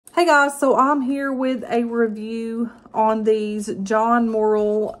Hey guys, so I'm here with a review on these John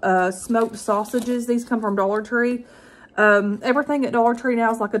Morrell smoked sausages. These come from Dollar Tree. Everything at Dollar Tree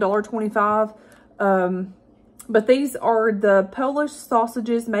now is like $1.25. But these are the Polish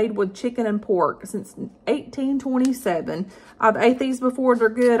sausages made with chicken and pork since 1827. I've ate these before. They're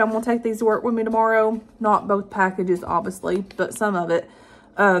good. I'm going to take these to work with me tomorrow. Not both packages, obviously, but some of it.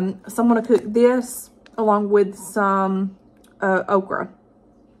 So I'm going to cook this along with some okra.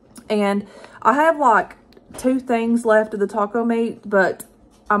 And I have like 2 things left of the taco meat, but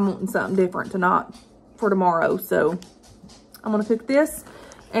I'm wanting something different tonight for tomorrow. So I'm going to cook this.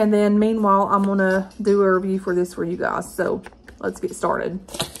 And then meanwhile, I'm going to do a review for this for you guys. So let's get started.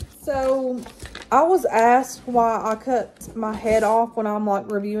 So I was asked why I cut my head off when I'm like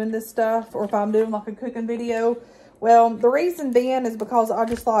reviewing this stuff, or if I'm doing like a cooking video. Well, the reason being is because I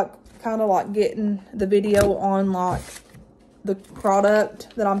just like kind of like getting the video on like the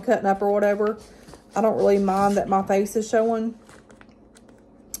product that I'm cutting up or whatever. I don't really mind that my face is showing.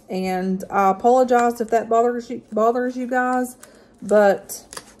 And I apologize if that bothers you guys, but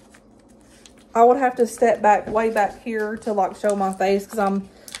I would have to step back way back here to like show my face, because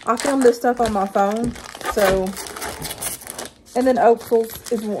I film this stuff on my phone. So, and then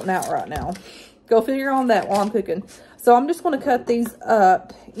Oakles is wanting out right now. Go figure on that while I'm cooking. So I'm just going to cut these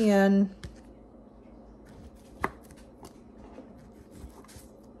up in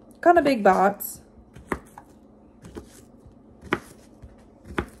kind of big bites.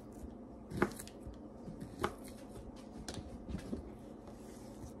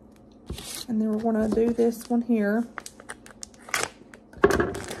 And then we're going to do this one here.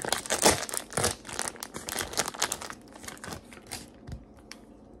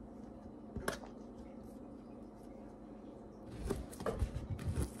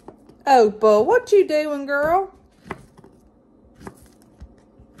 Opal, what you doing, girl?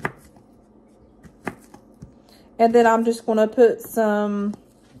 And then I'm just going to put some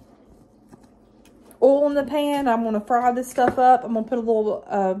oil in the pan. I'm going to fry this stuff up. I'm going to put a little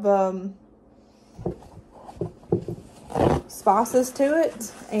of spices to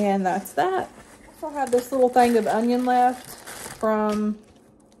it. And that's that. So I have this little thing of onion left from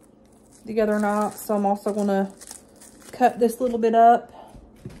the other night. So I'm also going to cut this little bit up.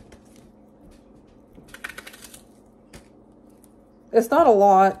 It's not a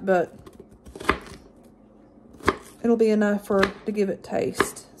lot, but it'll be enough to give it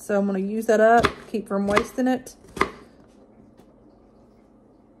taste. So I'm going to use that up, keep from wasting it.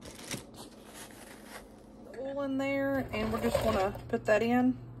 Oil in there, and we're just going to put that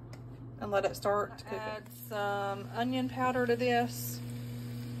in and let it start to cook. Add some onion powder to this.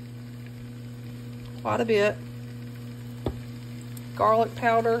 Quite a bit. Garlic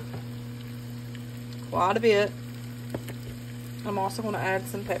powder. Quite a bit. I'm also going to add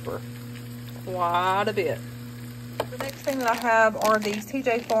some pepper. Quite a bit. The next thing that I have are these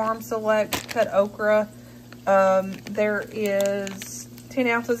TJ Farm Select cut okra. There is 10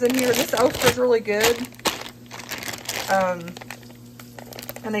 ounces in here. This okra is really good.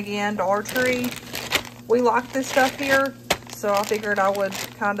 And again, Dollar Tree. We like this stuff here, so I figured I would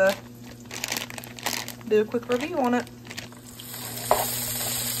kind of do a quick review on it.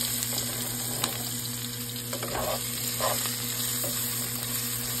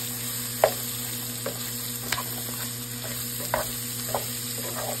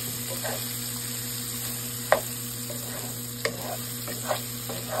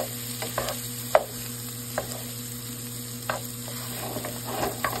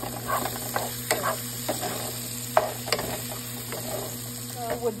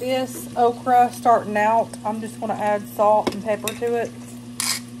 With this okra starting out, I'm just going to add salt and pepper to it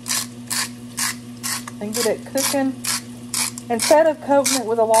and get it cooking. Instead of coating it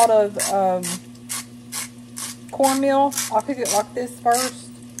with a lot of cornmeal, I'll cook it like this first,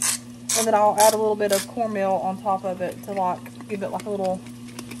 and then I'll add a little bit of cornmeal on top of it to like give it like a little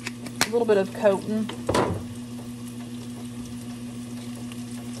bit of coating.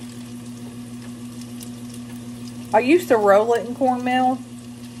 I used to roll it in cornmeal,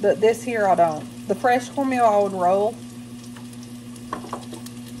 but this here I don't. The fresh cornmeal I would roll.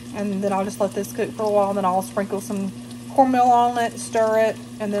 And then I'll just let this cook for a while. And then I'll sprinkle some cornmeal on it, stir it,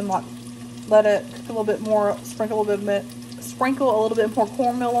 and then like let it cook a little bit more, sprinkle a little bit more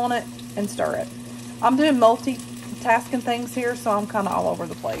cornmeal on it, and stir it. I'm doing multitasking things here, so I'm kind of all over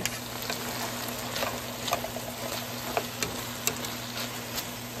the place.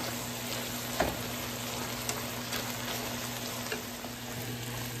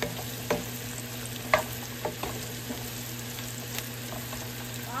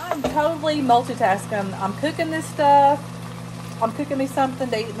 I'm totally multitasking. I'm cooking this stuff. I'm cooking me something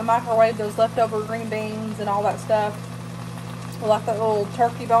to eat in the microwave, those leftover green beans and all that stuff. Like that little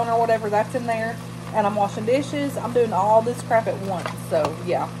turkey bone or whatever, that's in there. And I'm washing dishes. I'm doing all this crap at once. So,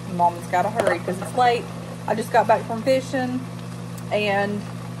 yeah, Mom's got to hurry because it's late. I just got back from fishing. And,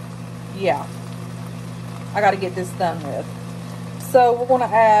 yeah, I got to get this done with. So, we're going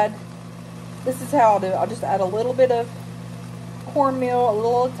to add, this is how I'll do it. I'll just add a little bit of cornmeal, a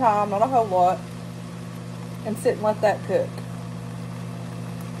little at a time, not a whole lot. And sit and let that cook.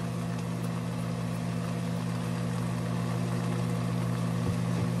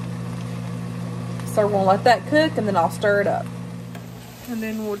 So we're going to let that cook, and then I'll stir it up. And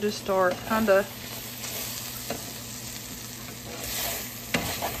then we'll just start kind of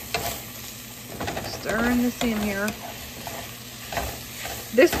stirring this in here.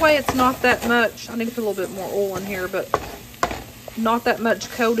 This way it's not that much, I need to put a little bit more oil in here, but not that much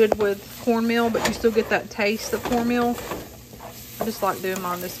coated with cornmeal, but you still get that taste of cornmeal. I just like doing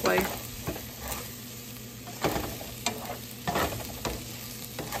mine this way.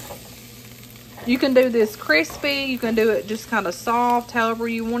 You can do this crispy, you can do it just kind of soft, however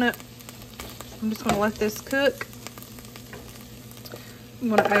you want it. I'm just going to let this cook. I'm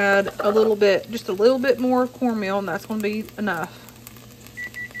going to add a little bit, just a little bit more cornmeal, and that's going to be enough.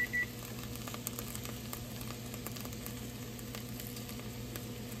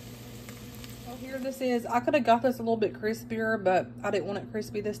 So here this is. I could have got this a little bit crispier, but I didn't want it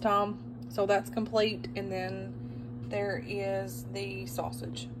crispy this time. So that's complete, and then there is the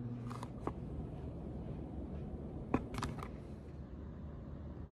sausage.